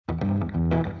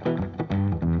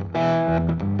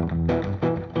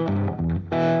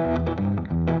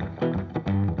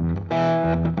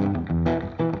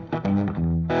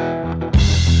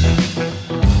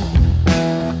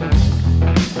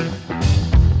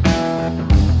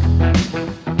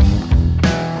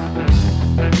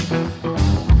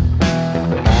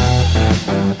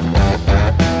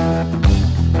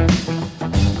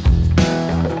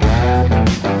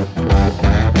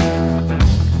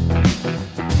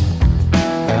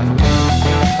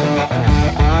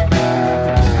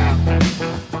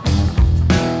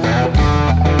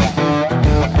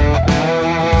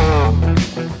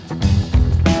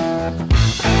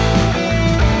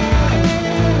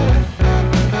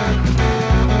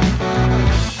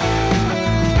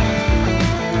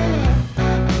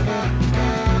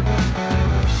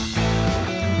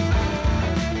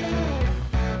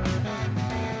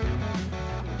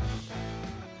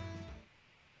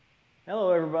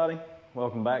everybody,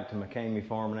 welcome back to McCamey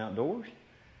Farming Outdoors,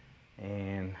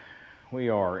 and we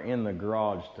are in the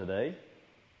garage today.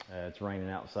 It's raining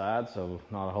outside, so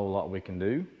not a whole lot we can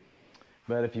do,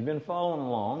 but if you've been following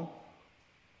along,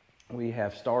 we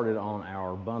have started on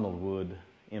our bundled wood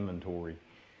inventory,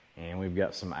 and we've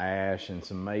got some ash and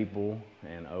some maple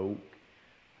and oak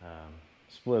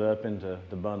split up into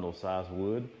the bundle size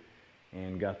wood,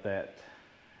 and got that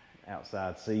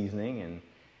outside seasoning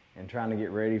and trying to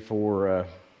get ready for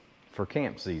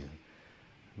camp season.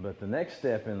 But the next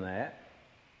step in that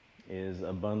is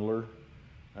a bundler,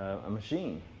 a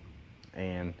machine.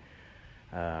 And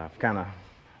I've kind of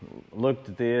looked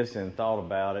at this and thought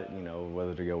about it, you know,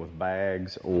 whether to go with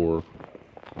bags or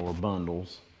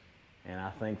bundles. And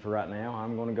I think for right now,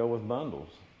 I'm going to go with bundles.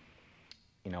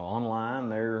 You know, online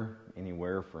they're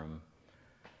anywhere from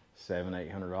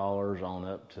 $700–800 on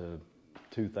up to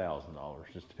 $2,000,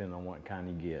 just depending on what kind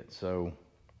you get. So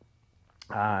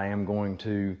I am going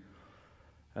to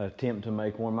attempt to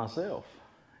make one myself,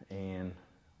 and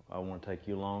I want to take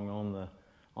you along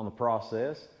on the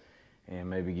process and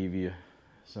maybe give you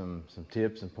some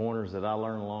tips and pointers that I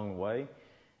learned along the way,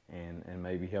 and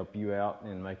maybe help you out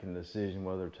in making the decision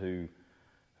whether to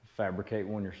fabricate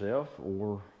one yourself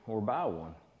or buy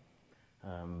one.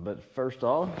 But first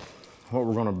off, what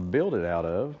we're going to build it out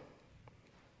of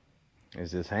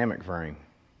is this hammock frame.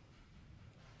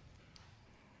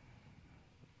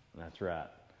 That's right,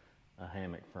 a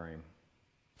hammock frame.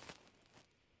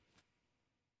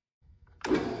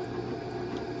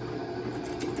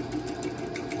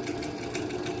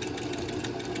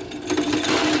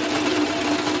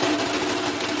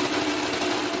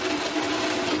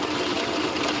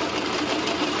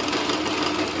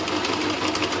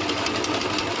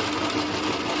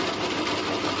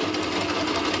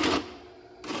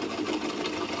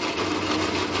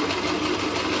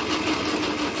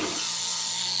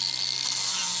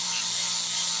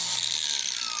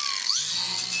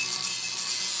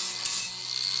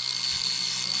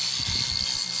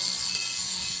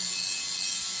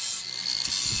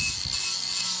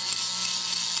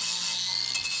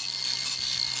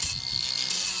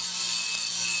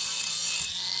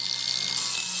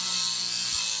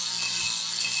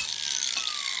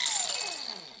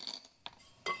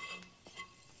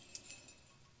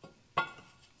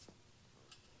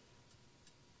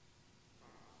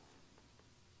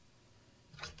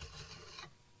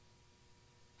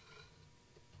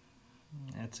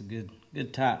 That's a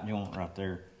good tight joint right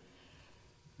there.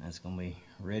 That's going to be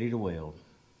ready to weld.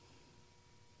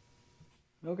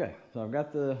 Okay, so I've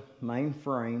got the main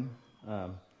frame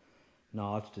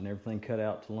notched and everything cut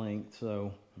out to length.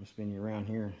 So I'm spin you around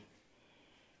here and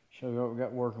show you what we've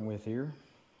got working with here.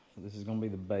 So this is going to be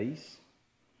the base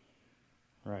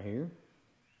right here.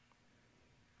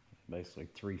 It's basically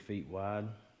 3 feet wide,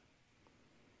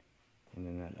 and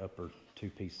then that upper 2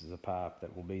 pieces of pipe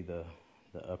that will be the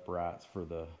uprights for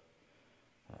the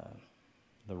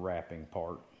wrapping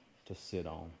part to sit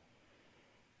on.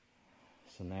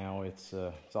 So now it's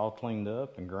all cleaned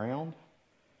up and ground.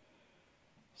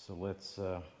 So let's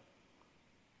do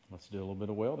a little bit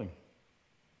of welding.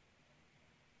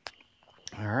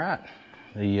 All right,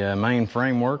 the main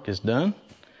framework is done.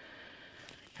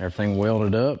 Everything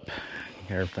welded up,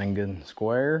 everything good and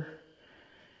square,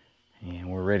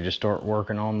 and we're ready to start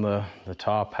working on the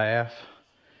top half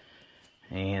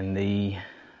and the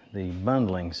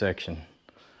bundling section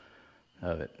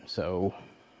of it. So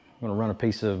I'm going to run a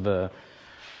piece of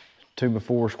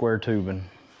 2x4 square tubing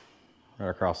right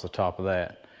across the top of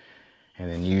that,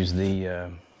 and then use the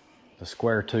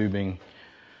square tubing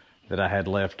that I had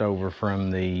left over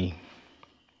from the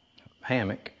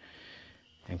hammock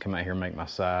and come out here and make my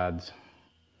sides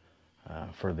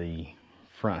for the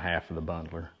front half of the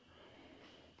bundler.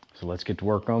 So let's get to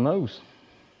work on those.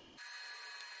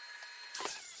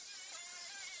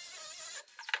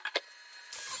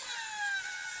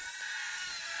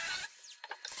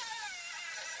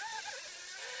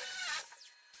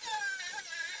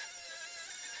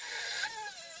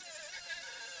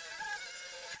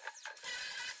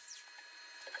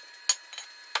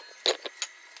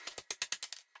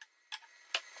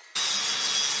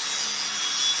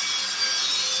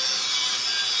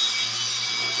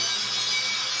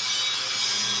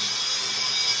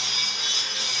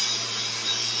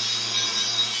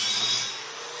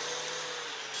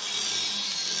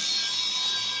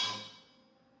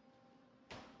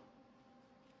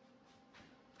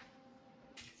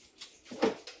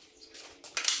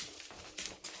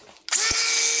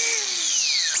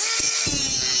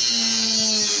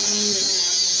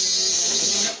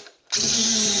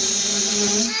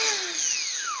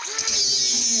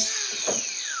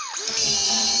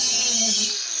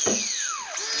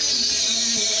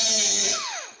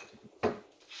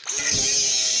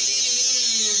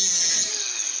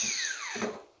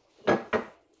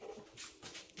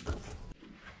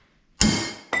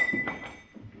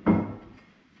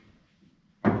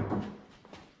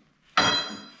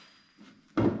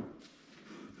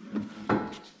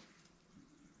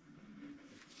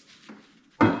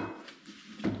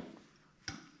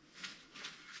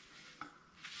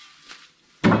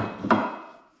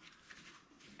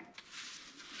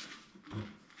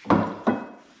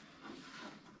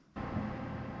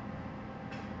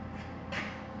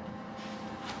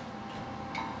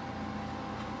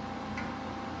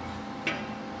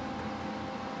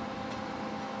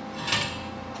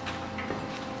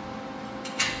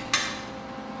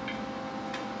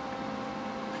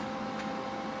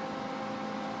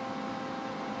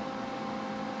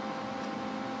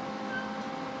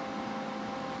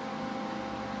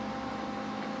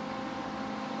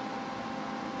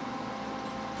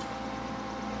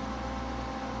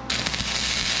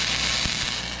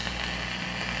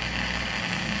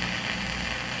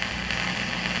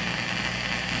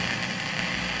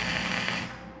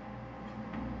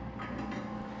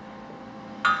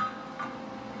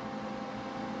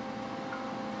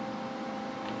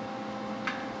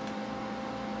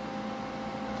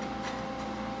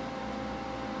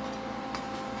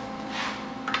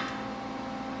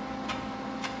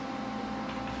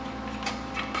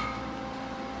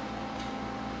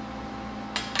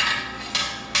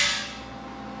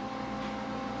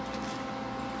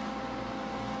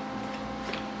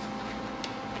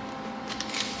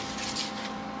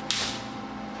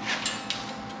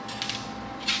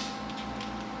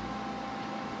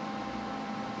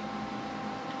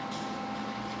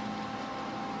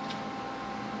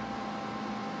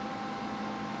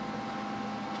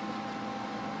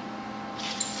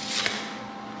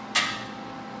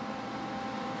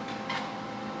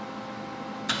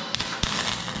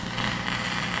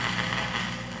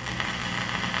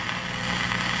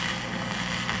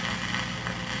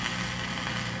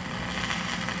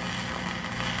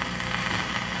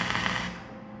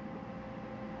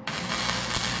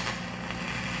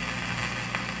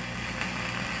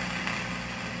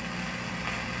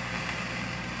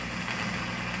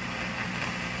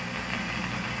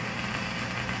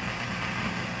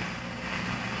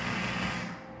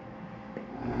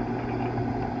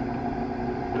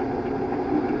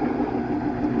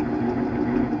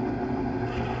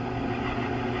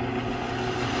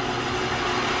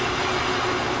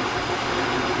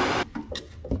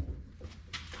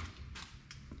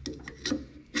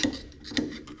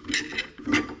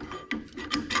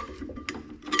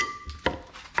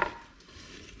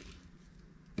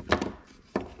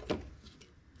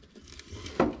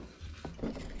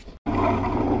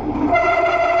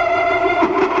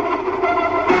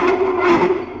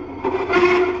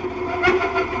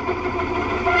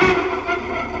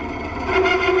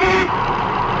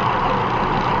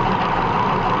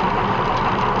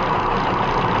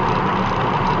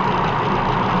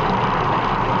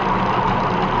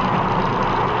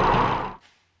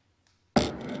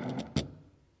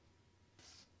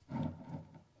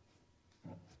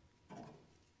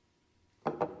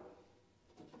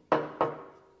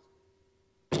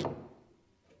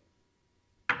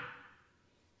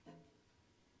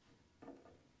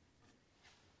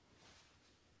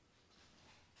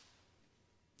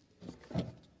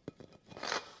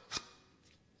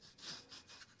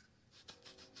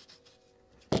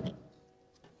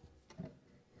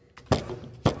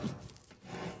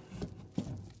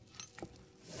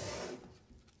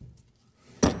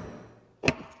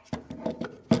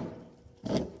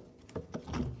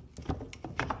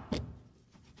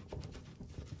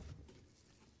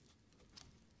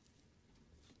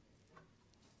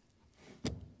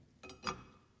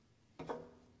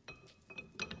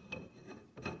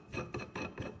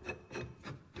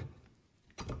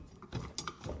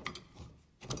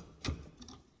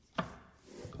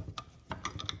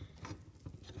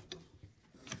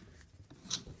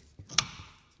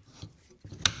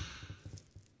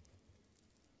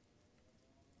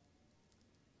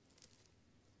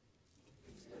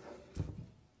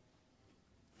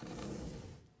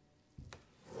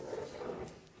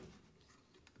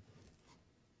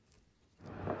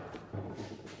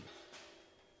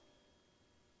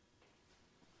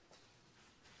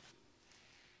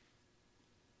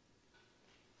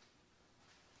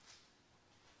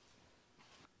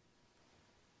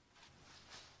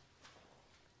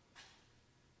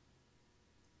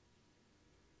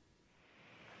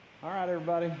 All right,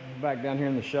 everybody, back down here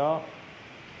in the shop.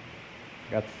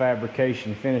 Got the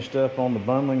fabrication finished up on the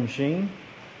bundling machine.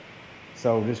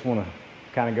 So just want to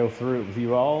kind of go through it with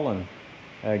you all and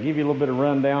give you a little bit of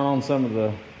rundown on some of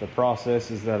the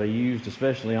processes that I used,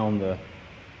 especially on the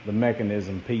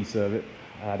mechanism piece of it.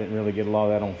 I didn't really get a lot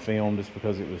of that on film just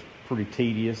because it was pretty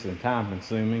tedious and time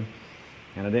consuming,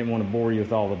 and I didn't want to bore you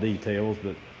with all the details,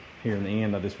 but here in the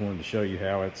end I just wanted to show you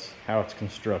how it's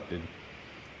constructed.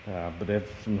 But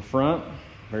from the front,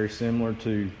 very similar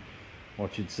to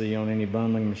what you'd see on any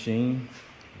bundling machine.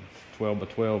 12 by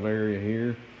 12 area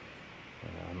here.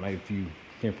 I made a few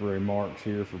temporary marks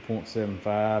here for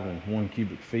 0.75 and 1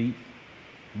 cubic feet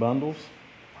bundles.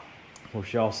 Of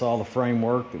course, y'all saw the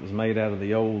framework that was made out of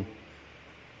the old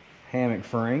hammock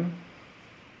frame.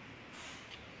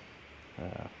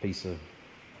 Piece of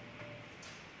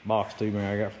box tubing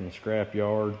I got from the scrap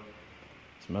yard.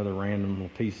 Some other random little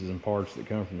pieces and parts that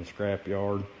come from the scrap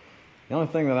yard. The only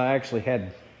thing that I actually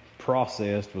had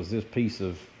processed was this piece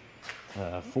of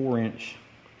 4-inch,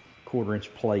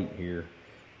 quarter-inch plate here.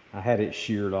 I had it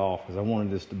sheared off because I wanted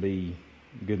this to be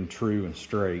good and true and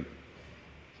straight.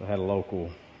 So I had a local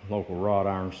wrought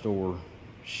iron store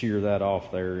shear that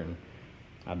off there, and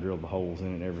I drilled the holes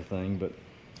in it and everything. But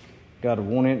got a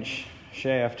 1-inch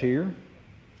shaft here,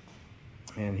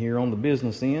 and here on the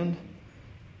business end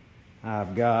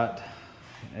I've got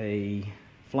a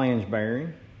flange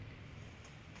bearing,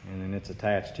 and then it's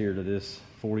attached here to this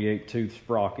 48 tooth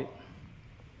sprocket,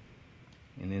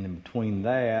 and then in between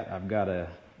that I've got a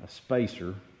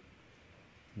spacer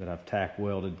that I've tack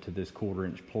welded to this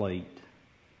 1/4-inch plate,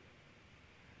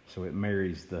 so it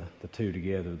marries the two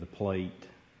together, the plate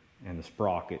and the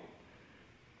sprocket,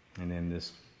 and then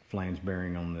this flange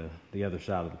bearing on the other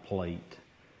side of the plate.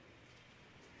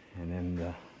 And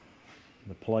then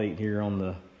the plate here on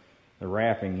the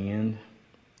wrapping end,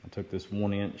 I took this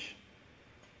 1-inch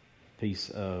piece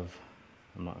of,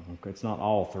 it's not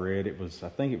all thread, I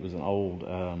think it was an old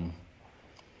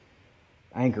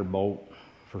anchor bolt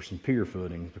for some pier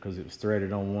footings, because it was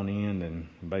threaded on one end and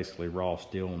basically raw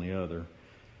steel on the other.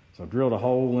 So I drilled a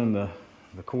hole in the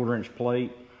 1/4-inch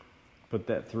plate, put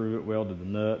that through it, welded the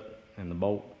nut and the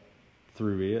bolt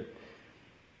through it,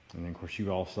 and then of course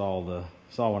you all saw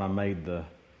when I made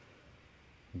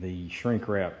the shrink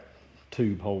wrap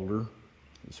tube holder,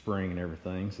 the spring and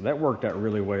everything. So that worked out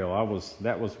really well.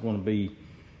 That was going to be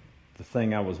the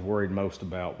thing I was worried most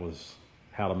about, was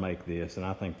how to make this, and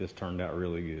I think this turned out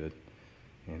really good,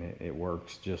 and it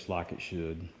works just like it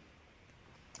should.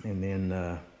 And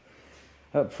then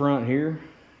up front here,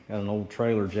 got an old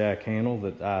trailer jack handle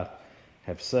that I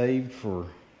have saved for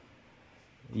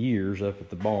years up at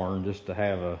the barn, just to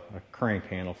have a crank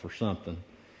handle for something,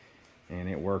 and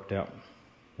it worked out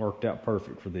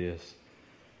perfect for this.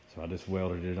 So I just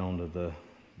welded it onto the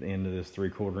end of this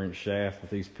 3/4-inch shaft with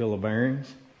these pillow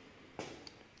bearings,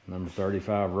 number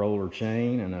 35 roller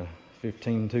chain, and a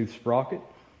 15 tooth sprocket,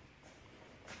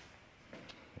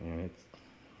 and it's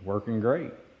working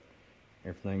great.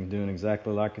 Everything's doing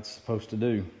exactly like it's supposed to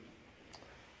do.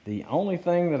 The only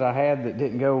thing that I had that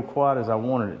didn't go quite as I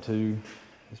wanted it to,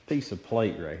 this piece of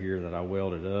plate right here that I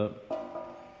welded up,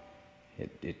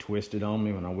 it twisted on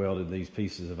me when I welded these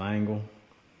pieces of angle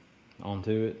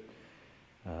onto it.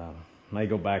 May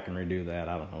go back and redo that.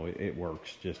 I don't know. It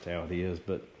works just how it is,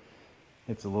 but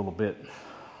it's a little bit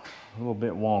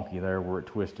wonky there where it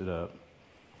twisted up.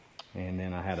 And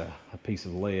then I had a piece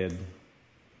of lead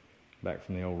back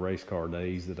from the old race car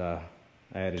days that I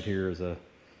added here as a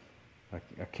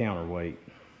counterweight.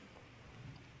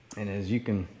 And as you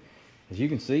can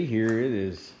see here, it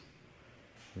is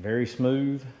very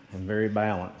smooth and very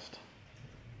balanced.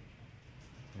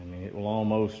 I mean, it will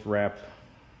almost wrap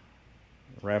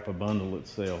a bundle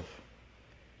itself.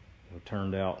 It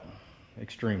turned out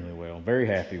extremely well. Very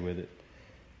happy with it.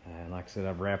 And like I said,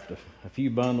 I've wrapped a few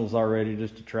bundles already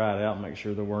just to try it out and make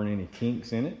sure there weren't any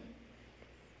kinks in it.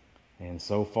 And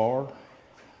so far,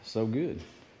 so good.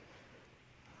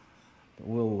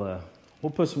 We'll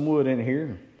put some wood in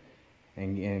here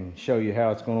and show you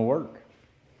how it's going to work.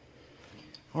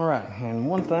 All right, and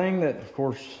one thing that, of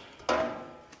course,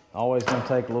 always going to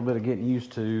take a little bit of getting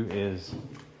used to is,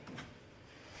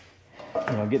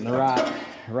 getting the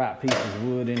right pieces of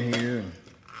wood in here.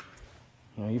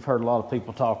 And, you've heard a lot of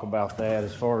people talk about that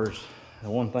as far as the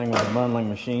one thing with a bundling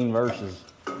machine versus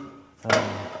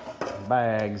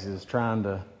bags is trying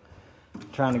to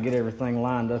get everything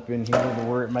lined up in here to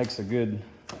where it makes a good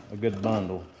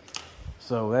bundle.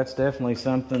 So that's definitely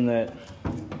something that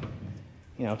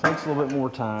takes a little bit more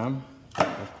time,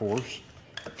 of course.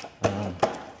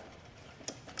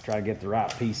 Try to get the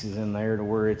right pieces in there to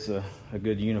where it's a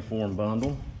good uniform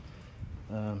bundle.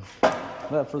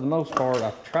 But for the most part,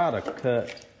 I try to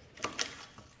cut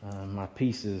my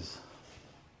pieces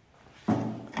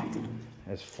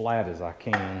as flat as I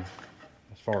can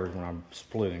as far as when I'm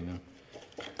splitting them.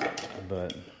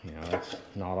 But, you know, that's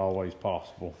not always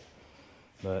possible.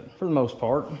 But for the most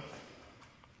part,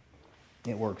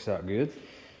 it works out good.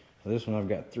 So this one I've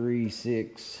got 3,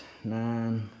 6,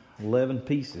 9, 11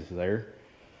 pieces there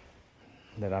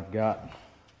that I've got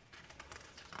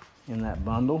in that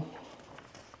bundle.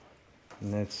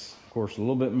 And that's, of course, a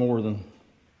little bit more than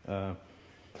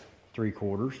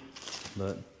 3/4,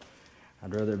 but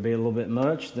I'd rather it be a little bit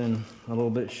much than a little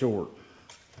bit short.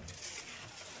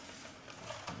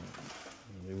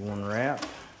 Do one wrap.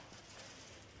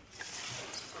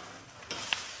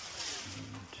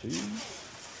 2.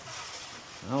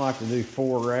 I like to do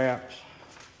 4 wraps.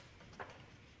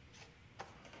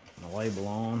 The label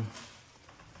on.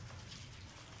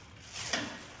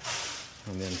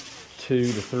 And then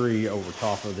 2 to 3 over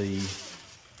top of the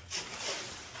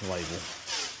label.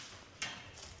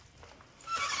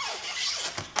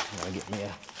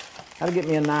 Gotta get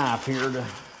me a knife here to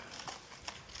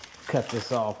cut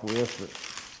this off with, but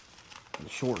for the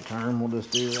short term we'll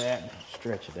just do that,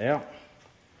 stretch it out.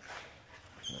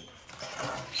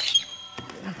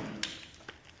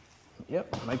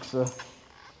 Yep, makes a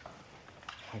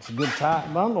good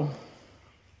tight bundle.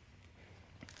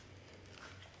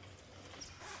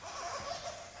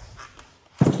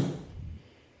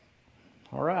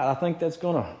 All right, I think that's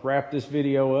gonna wrap this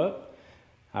video up.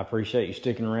 I appreciate you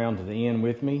sticking around to the end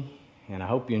with me, and I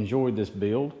hope you enjoyed this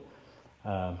build.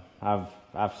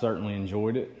 I've certainly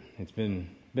enjoyed it. It's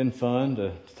been fun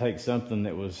to take something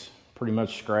that was pretty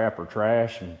much scrap or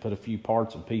trash and put a few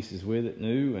parts and pieces with it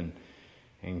new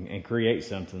and create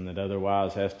something that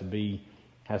otherwise has to be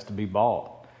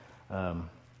bought.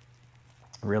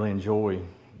 Really enjoy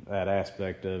that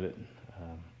aspect of it,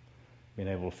 being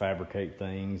able to fabricate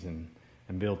things and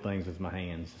build things with my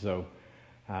hands. So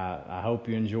I hope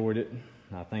you enjoyed it.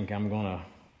 I think I'm gonna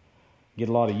get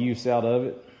a lot of use out of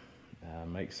it,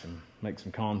 make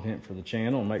some content for the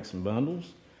channel, make some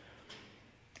bundles,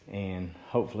 and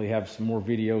hopefully have some more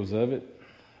videos of it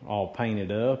all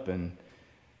painted up and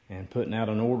putting out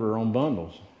an order on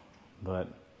bundles. But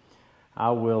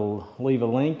I will leave a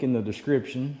link in the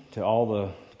description to all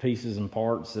the pieces and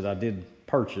parts that I did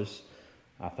purchase.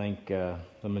 I think the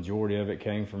majority of it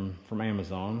came from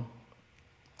Amazon.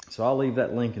 So I'll leave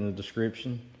that link in the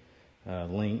description,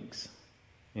 links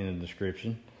in the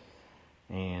description.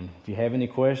 And if you have any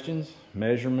questions,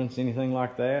 measurements, anything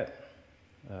like that,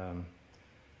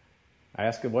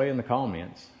 ask away in the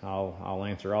comments. I'll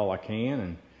answer all I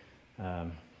can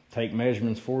and take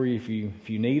measurements for you if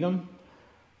you need them.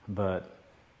 But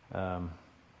I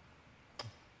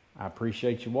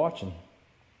appreciate you watching,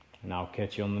 and I'll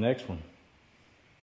catch you on the next one.